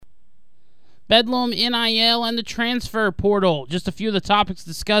Bedlam, NIL, and the transfer portal. Just a few of the topics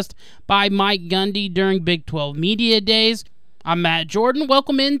discussed by Mike Gundy during Big 12 Media Days. I'm Matt Jordan.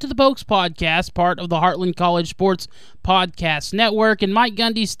 Welcome into the Pokes Podcast, part of the Heartland College Sports Podcast Network. And Mike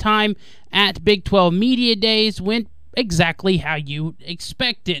Gundy's time at Big 12 Media Days went exactly how you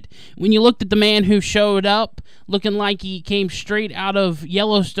expected. When you looked at the man who showed up looking like he came straight out of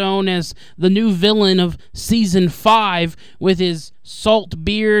Yellowstone as the new villain of Season 5 with his salt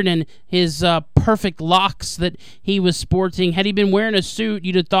beard and his perfect locks that he was sporting. Had he been wearing a suit,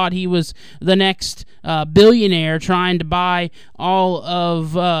 you'd have thought he was the next billionaire trying to buy all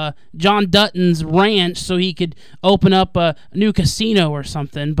of John Dutton's ranch so he could open up a new casino or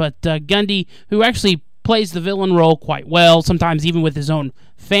something. But Gundy, who actually plays the villain role quite well, sometimes even with his own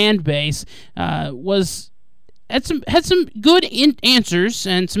fan base, had some good answers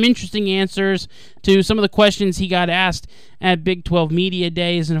and some interesting answers to some of the questions he got asked at Big 12 Media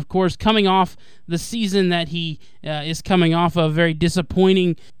Days. And of course, coming off the season that he is coming off of, very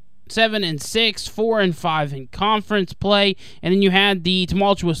disappointing 7-6, 4-5 in conference play, and then you had the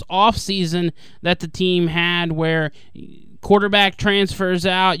tumultuous offseason that the team had where quarterback transfers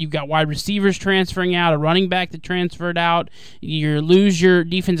out, you've got wide receivers transferring out, a running back that transferred out, you lose your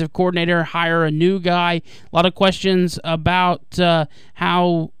defensive coordinator, hire a new guy. A lot of questions about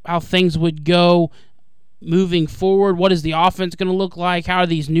how things would go moving forward. What is the offense going to look like? How are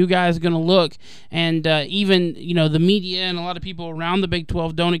these new guys going to look? And even the media and a lot of people around the Big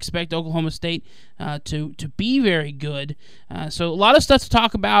 12 don't expect Oklahoma State to be very good. So a lot of stuff to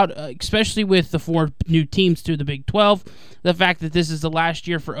talk about, especially with the 4 new teams to the Big 12. The fact that this is the last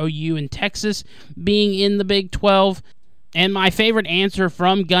year for OU and Texas being in the Big 12. And my favorite answer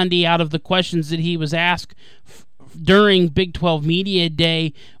from Gundy out of the questions that he was asked during Big 12 Media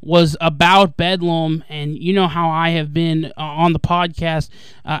Day was about Bedlam, and you know how I have been on the podcast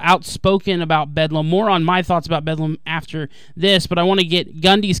outspoken about Bedlam. More on my thoughts about Bedlam after this, but I want to get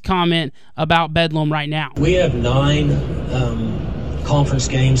Gundy's comment about Bedlam right now. We have 9 conference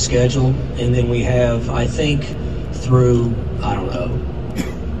games scheduled, and then we have, I think, through,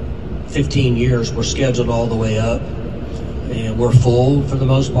 15 years, we're scheduled all the way up. And we're full for the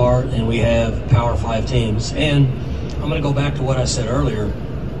most part, and we have Power 5 teams. And I'm going to go back to what I said earlier.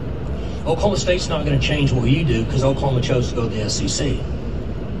 Oklahoma State's not going to change what you do because Oklahoma chose to go to the SEC.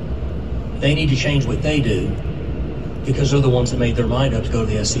 They need to change what they do because they're the ones that made their mind up to go to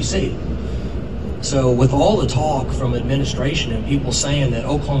the SEC. So with all the talk from administration and people saying that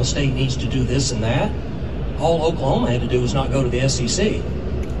Oklahoma State needs to do this and that, all Oklahoma had to do was not go to the SEC.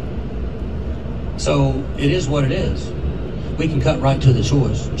 So it is what it is. We can cut right to the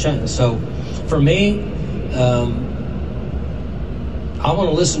choice. So for me, I want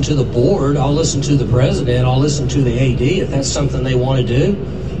to listen to the board. I'll listen to the president. I'll listen to the AD. If that's something they want to do,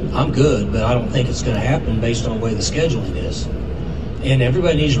 I'm good, but I don't think it's going to happen based on the way the scheduling is. And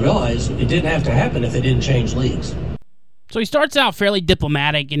everybody needs to realize it didn't have to happen if they didn't change leagues. So he starts out fairly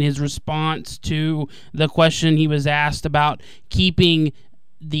diplomatic in his response to the question he was asked about keeping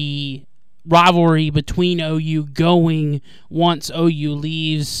the rivalry between OU going once OU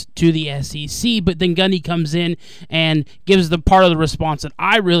leaves to the SEC, but then Gundy comes in and gives the part of the response that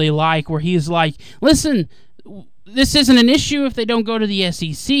I really like, where he's like, listen, this isn't an issue if they don't go to the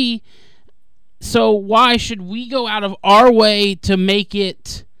SEC, so why should we go out of our way to make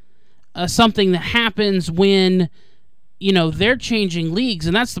it something that happens when they're changing leagues?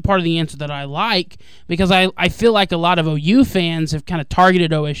 And that's the part of the answer that I like, because I feel like a lot of OU fans have kind of targeted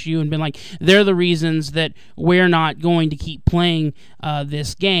OSU and been like, they're the reasons that we're not going to keep playing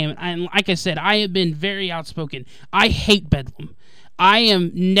this game. And like I said, I have been very outspoken. I hate Bedlam. I am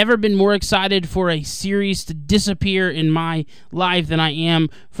never been more excited for a series to disappear in my life than I am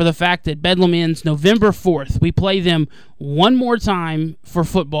for the fact that Bedlam ends November 4th. We play them one more time for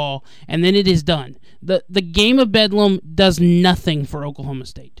football, and then it is done. The game of Bedlam does nothing for Oklahoma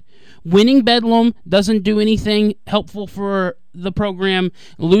State. Winning Bedlam doesn't do anything helpful for the program.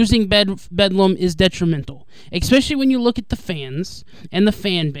 Losing Bedlam is detrimental, especially when you look at the fans and the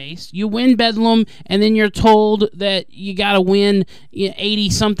fan base. You win Bedlam, and then you're told that you got to win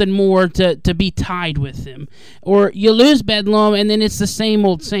 80-something more to be tied with them. Or you lose Bedlam, and then it's the same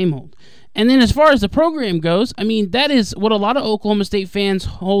old, same old. And then as far as the program goes, I mean, that is what a lot of Oklahoma State fans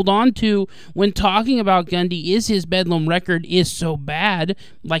hold on to when talking about Gundy, is his Bedlam record is so bad,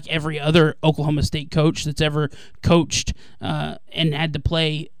 like every other Oklahoma State coach that's ever coached and had to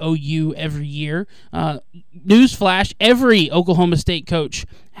play OU every year. Newsflash, every Oklahoma State coach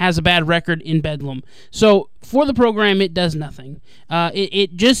has a bad record in Bedlam. So for the program, it does nothing.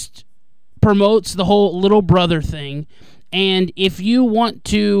 It just promotes the whole little brother thing. And if you want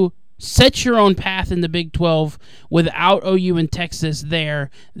to set your own path in the Big 12 without OU and Texas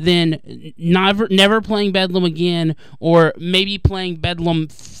there, then never playing Bedlam again, or maybe playing Bedlam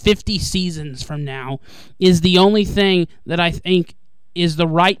 50 seasons from now, is the only thing that I think is the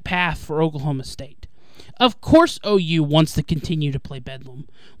right path for Oklahoma State. Of course OU wants to continue to play Bedlam.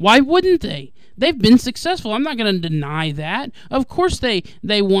 Why wouldn't they? They've been successful. I'm not going to deny that. Of course they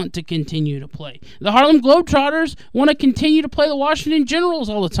want to continue to play. The Harlem Globetrotters want to continue to play the Washington Generals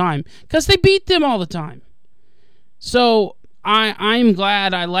all the time because they beat them all the time. So I'm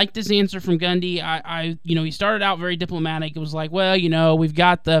glad. I like this answer from Gundy. He started out very diplomatic. It was like, well, we've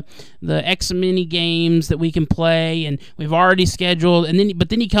got the X mini games that we can play, and we've already scheduled. But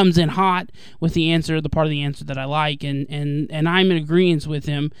then he comes in hot with the part of the answer that I like, and I'm in agreement with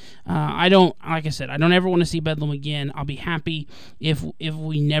him. I don't ever want to see Bedlam again. I'll be happy if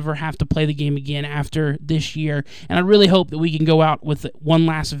we never have to play the game again after this year, and I really hope that we can go out with one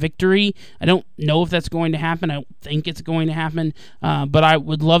last victory. I don't know if that's going to happen. I don't think it's going to happen. But I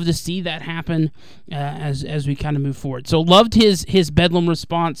would love to see that happen as we kind of move forward. So loved his Bedlam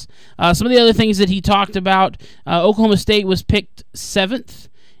response. Some of the other things that he talked about, Oklahoma State was picked 7th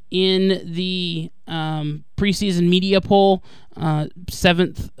in the preseason media poll,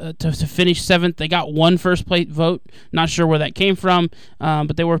 7th to finish 7th. They got one first place vote. Not sure where that came from,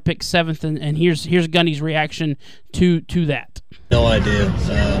 but they were picked 7th, and here's Gundy's reaction to that. No idea.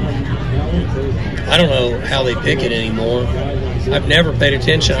 I don't know how they pick it anymore. I've never paid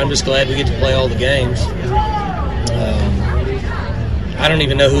attention. I'm just glad we get to play all the games. I don't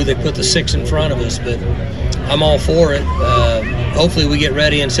even know who they put the 6 in front of us, but I'm all for it. Hopefully we get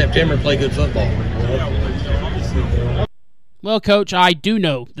ready in September and play good football. Well, Coach, I do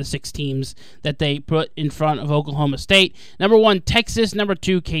know the 6 teams that they put in front of Oklahoma State. Number 1, Texas. Number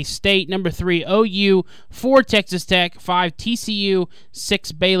 2, K-State. Number 3, OU. 4, Texas Tech. 5, TCU.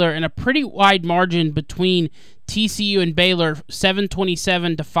 6, Baylor. And a pretty wide margin between TCU and Baylor,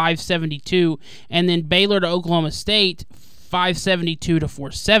 727 to 572. And then Baylor to Oklahoma State, 572 to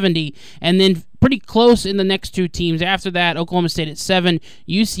 470, and then pretty close in the next 2 teams. After that, Oklahoma State at 7,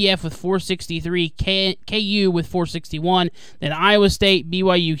 UCF with 463, KU with 461, then Iowa State,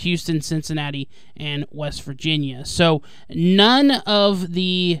 BYU, Houston, Cincinnati, and West Virginia. So none of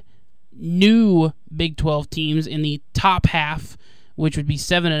the new Big 12 teams in the top half, which would be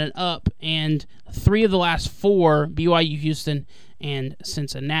 7 and up, and 3 of the last 4, BYU, Houston, and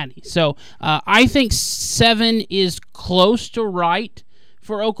Cincinnati. So I think 7 is close to right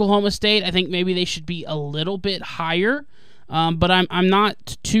for Oklahoma State. I think maybe they should be a little bit higher, but I'm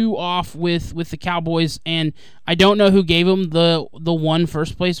not too off with the Cowboys, and I don't know who gave them the 1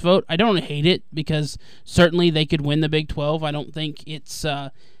 first place vote. I don't hate it because certainly they could win the Big 12. I don't think it's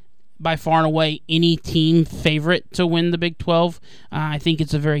by far and away any team favorite to win the Big 12. I think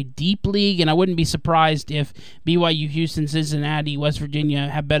it's a very deep league, and I wouldn't be surprised if BYU, Houston, Cincinnati, West Virginia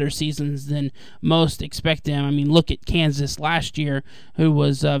have better seasons than most expect them. I mean, look at Kansas last year, who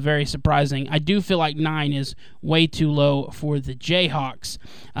was very surprising. I do feel like 9 is way too low for the Jayhawks.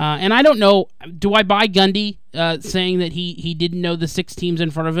 And I don't know, do I buy Gundy saying that he didn't know the 6 teams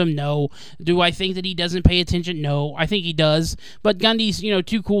in front of him? No. Do I think that he doesn't pay attention? No. I think he does. But Gundy's,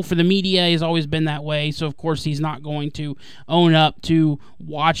 too cool for the media. He's always been that way. So, of course, he's not going to own up to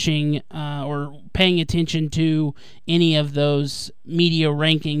watching or paying attention to any of those media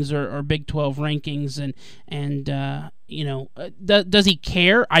rankings or Big 12 rankings. And does he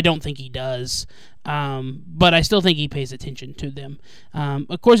care? I don't think he does. But I still think he pays attention to them.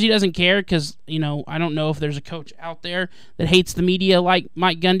 Of course, he doesn't care because, I don't know if there's a coach out there that hates the media like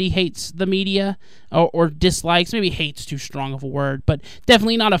Mike Gundy hates the media or dislikes. Maybe hate's too strong of a word, but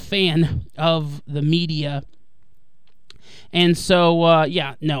definitely not a fan of the media. And so,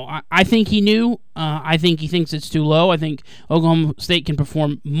 I think he knew. I think he thinks it's too low. I think Oklahoma State can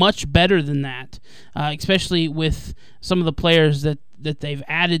perform much better than that, especially with some of the players that they've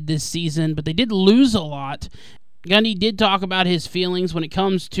added this season. But they did lose a lot. Gundy did talk about his feelings when it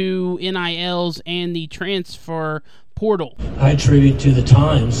comes to NILs and the transfer portal. I attribute to the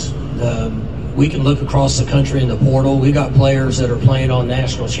times. We can look across the country in the portal. We got players that are playing on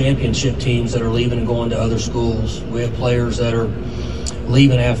national championship teams that are leaving and going to other schools. We have players that are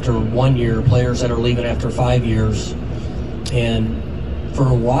leaving after 1 year, players that are leaving after 5 years. And for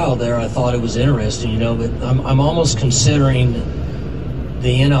a while there, I thought it was interesting, but I'm almost considering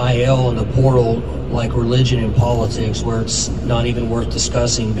the NIL and the portal like religion and politics, where it's not even worth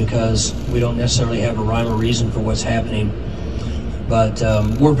discussing because we don't necessarily have a rhyme or reason for what's happening. But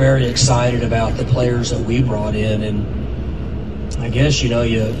we're very excited about the players that we brought in, and I guess, you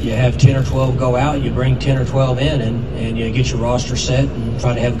have 10 or 12 go out, you bring 10 or 12 in, and you get your roster set and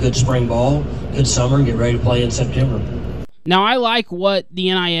try to have good spring ball, good summer, and get ready to play in September. Now, I like what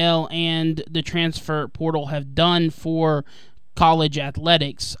the NIL and the transfer portal have done for college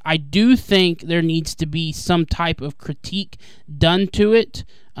athletics. I do think there needs to be some type of critique done to it,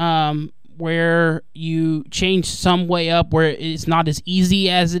 where you change some way up where it's not as easy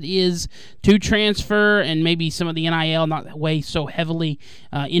as it is to transfer, and maybe some of the NIL not way so heavily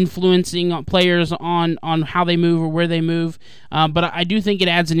influencing players on how they move or where they move. But I do think it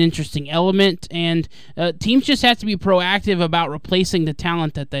adds an interesting element, and teams just have to be proactive about replacing the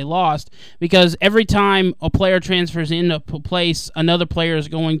talent that they lost, because every time a player transfers into a place, another player is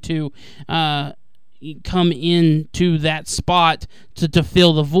going to come into that spot to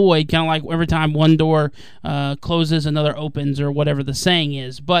fill the void, kind of like every time one door closes, another opens, or whatever the saying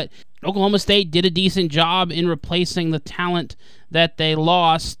is. But Oklahoma State did a decent job in replacing the talent that they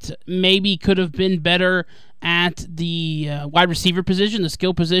lost. Maybe could have been better at the wide receiver position, the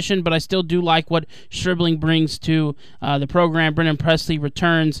skill position, but I still do like what Stribling brings to the program. Brennan Presley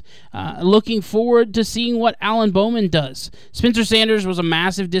returns. Looking forward to seeing what Alan Bowman does. Spencer Sanders was a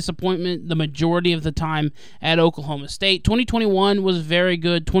massive disappointment the majority of the time at Oklahoma State. 2021 was very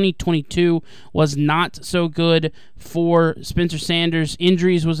good. 2022 was not so good for Spencer Sanders.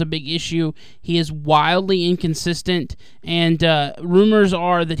 Injuries was a big issue. He is wildly inconsistent, and rumors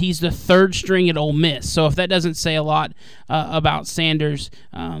are that he's the third string at Ole Miss. So if that doesn't say a lot about Sanders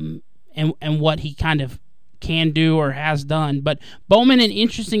and what he kind of can do or has done. But Bowman, an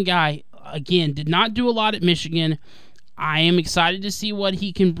interesting guy, again, did not do a lot at Michigan. I am excited to see what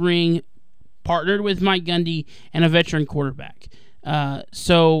he can bring, partnered with Mike Gundy and a veteran quarterback.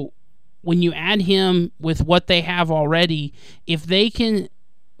 So when you add him with what they have already, if they can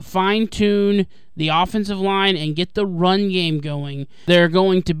fine-tune the offensive line and get the run game going, they're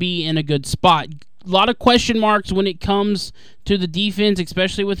going to be in a good spot. A lot of question marks when it comes to the defense,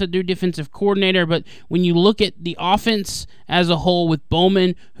 especially with a new defensive coordinator, but when you look at the offense as a whole with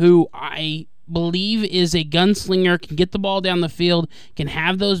Bowman, who I believe is a gunslinger, can get the ball down the field, can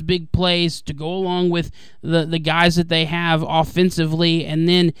have those big plays to go along with the guys that they have offensively, and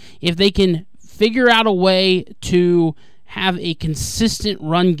then if they can figure out a way to have a consistent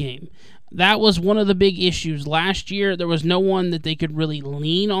run game. That was one of the big issues. Last year, there was no one that they could really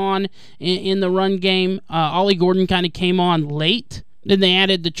lean on in the run game. Ollie Gordon kind of came on late. Then they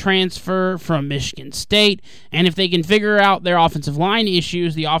added the transfer from Michigan State. And if they can figure out their offensive line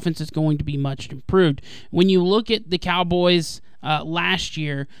issues, the offense is going to be much improved. When you look at the Cowboys last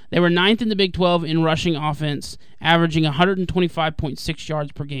year, they were 9th in the Big 12 in rushing offense, averaging 125.6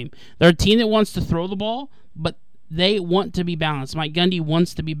 yards per game. They're a team that wants to throw the ball, but they want to be balanced. Mike Gundy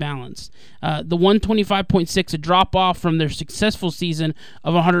wants to be balanced. The 125.6, a drop-off from their successful season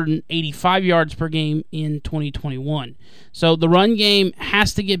of 185 yards per game in 2021. So the run game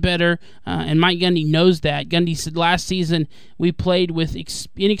has to get better, and Mike Gundy knows that. Gundy said last season, we played with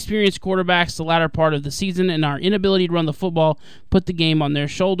inexperienced quarterbacks the latter part of the season, and our inability to run the football put the game on their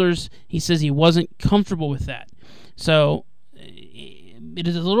shoulders. He says he wasn't comfortable with that. So it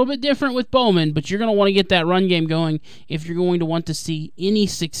is a little bit different with Bowman, but you're going to want to get that run game going if you're going to want to see any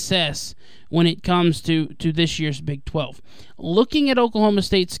success when it comes to this year's Big 12. Looking at Oklahoma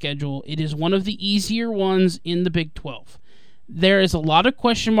State's schedule, it is one of the easier ones in the Big 12. There is a lot of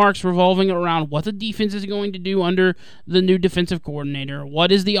question marks revolving around what the defense is going to do under the new defensive coordinator. What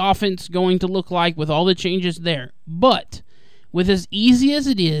is the offense going to look like with all the changes there? But with as easy as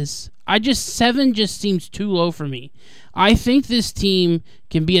it is, 7 just seems too low for me. I think this team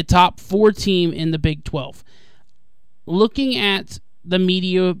can be a top 4 team in the Big 12. Looking at the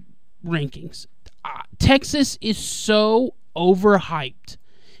media rankings, Texas is so overhyped.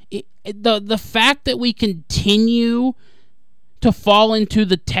 The fact that we continue to fall into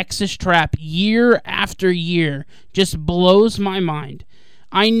the Texas trap year after year just blows my mind.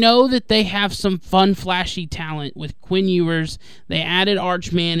 I know that they have some fun, flashy talent with Quinn Ewers. They added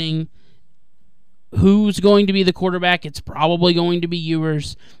Arch Manning. Who's going to be the quarterback? It's probably going to be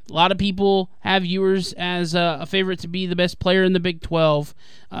Ewers. A lot of people have Ewers as a favorite to be the best player in the Big 12.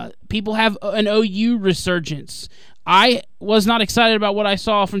 People have an OU resurgence. I was not excited about what I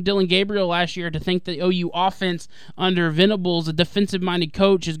saw from Dylan Gabriel last year to think the OU offense under Venables, a defensive-minded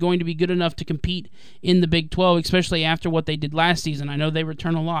coach, is going to be good enough to compete in the Big 12, especially after what they did last season. I know they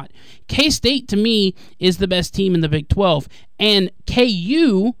return a lot. K-State, to me, is the best team in the Big 12. And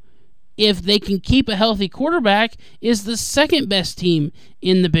KU if they can keep a healthy quarterback, is the second best team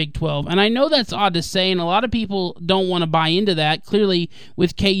in the Big 12. And I know that's odd to say, and a lot of people don't want to buy into that. Clearly,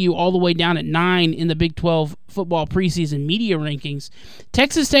 with KU all the way down at 9 in the Big 12 football preseason media rankings,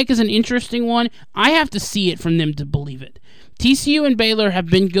 Texas Tech is an interesting one. I have to see it from them to believe it. TCU and Baylor have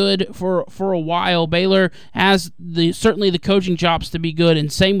been good for a while. Baylor has certainly the coaching chops to be good,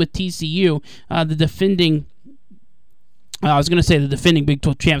 and same with TCU, the defending Big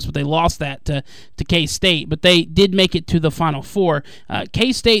 12 champs, but they lost that to K-State. But they did make it to the Final Four.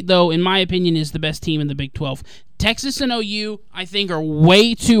 K-State, though, in my opinion, is the best team in the Big 12. Texas and OU, I think, are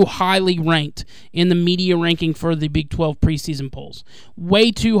way too highly ranked in the media ranking for the Big 12 preseason polls.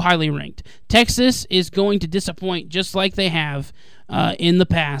 Way too highly ranked. Texas is going to disappoint just like they have in the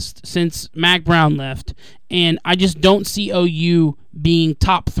past since Mack Brown left. And I just don't see OU being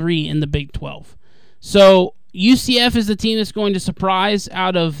top 3 in the Big 12. So UCF is the team that's going to surprise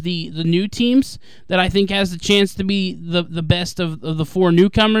out of the new teams that I think has the chance to be the best of the 4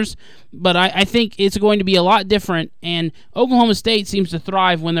 newcomers. But I think it's going to be a lot different, and Oklahoma State seems to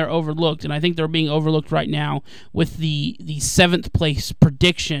thrive when they're overlooked, and I think they're being overlooked right now with the 7th place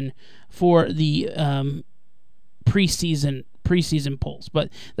prediction for the preseason polls. But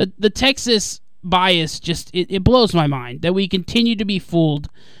the Texas bias just it blows my mind that we continue to be fooled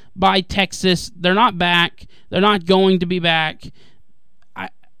by Texas. They're not back. They're not going to be back.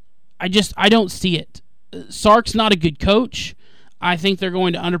 I don't see it. Sark's not a good coach. I think they're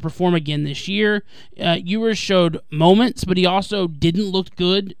going to underperform again this year. Ewers showed moments, but he also didn't look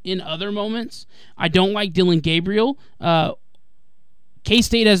good in other moments. I don't like Dylan Gabriel.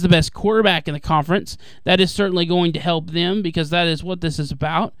 K-State has the best quarterback in the conference. That is certainly going to help them because that is what this is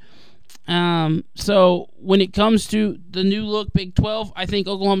about. So when it comes to the new look Big 12, I think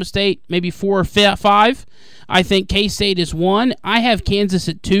Oklahoma State maybe 4 or 5. I think K-State is 1. I have Kansas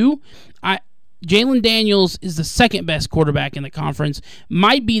at 2. Jalen Daniels is the second best quarterback in the conference,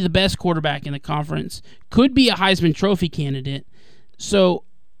 might be the best quarterback in the conference, could be a Heisman Trophy candidate. So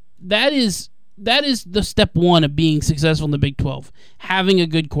that is the step 1 of being successful in the Big 12, having a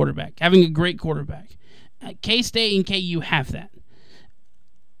good quarterback, having a great quarterback. K-State and KU have that.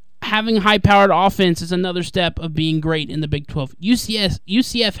 Having a high-powered offense is another step of being great in the Big 12.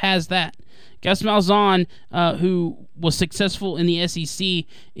 UCF has that. Gus Malzahn, who was successful in the SEC,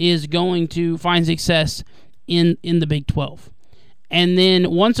 is going to find success in the Big 12. And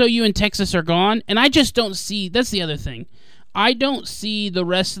then once OU and Texas are gone, and I just don't see, that's the other thing, I don't see the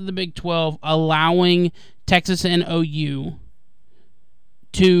rest of the Big 12 allowing Texas and OU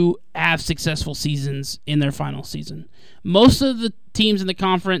to have successful seasons in their final season. Most of the teams in the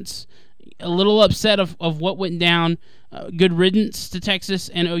conference, a little upset of what went down. Good riddance to Texas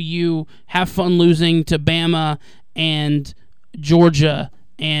and OU. Have fun losing to Bama and Georgia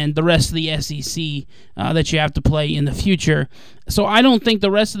and the rest of the SEC that you have to play in the future. So I don't think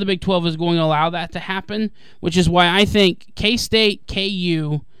the rest of the Big 12 is going to allow that to happen, which is why I think K-State,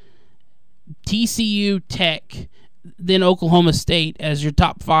 KU, TCU, Tech, then Oklahoma State as your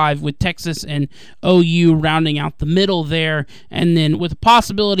top 5, with Texas and OU rounding out the middle there, and then with the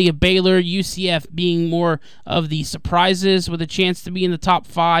possibility of Baylor, UCF being more of the surprises with a chance to be in the top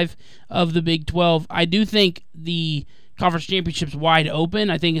 5 of the Big 12. I do think the conference championship's wide open.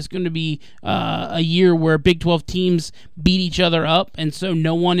 I think it's going to be a year where Big 12 teams beat each other up, and so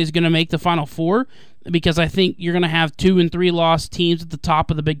no one is going to make the Final Four, because I think you're going to have 2 and 3 loss teams at the top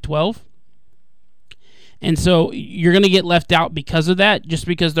of the Big 12. And so you're going to get left out because of that, just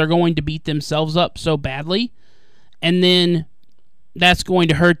because they're going to beat themselves up so badly. And then that's going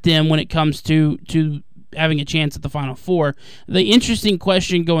to hurt them when it comes to having a chance at the Final Four. The interesting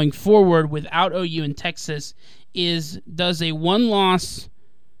question going forward without OU and Texas is, does a one-loss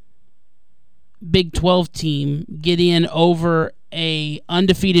Big 12 team get in over a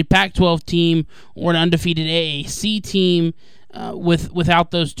undefeated Pac-12 team or an undefeated AAC team without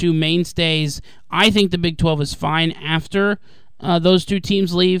those 2 mainstays? I think the Big 12 is fine after those 2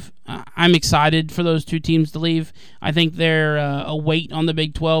 teams leave. I'm excited for those 2 teams to leave. I think they're a weight on the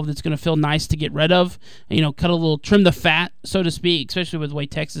Big 12 that's going to feel nice to get rid of. Trim the fat, so to speak, especially with the way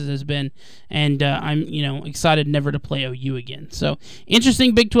Texas has been. And I'm excited never to play OU again. So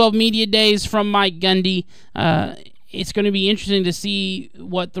interesting Big 12 media days from Mike Gundy. It's going to be interesting to see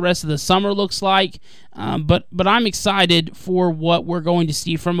what the rest of the summer looks like, but I'm excited for what we're going to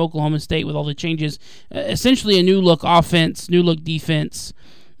see from Oklahoma State with all the changes. Essentially a new look offense, new look defense,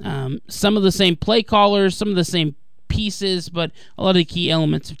 some of the same play callers, some of the same pieces, but a lot of the key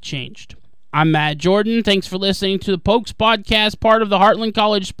elements have changed. I'm Matt Jordan. Thanks for listening to the Pokes Podcast, part of the Heartland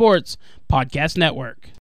College Sports Podcast Network.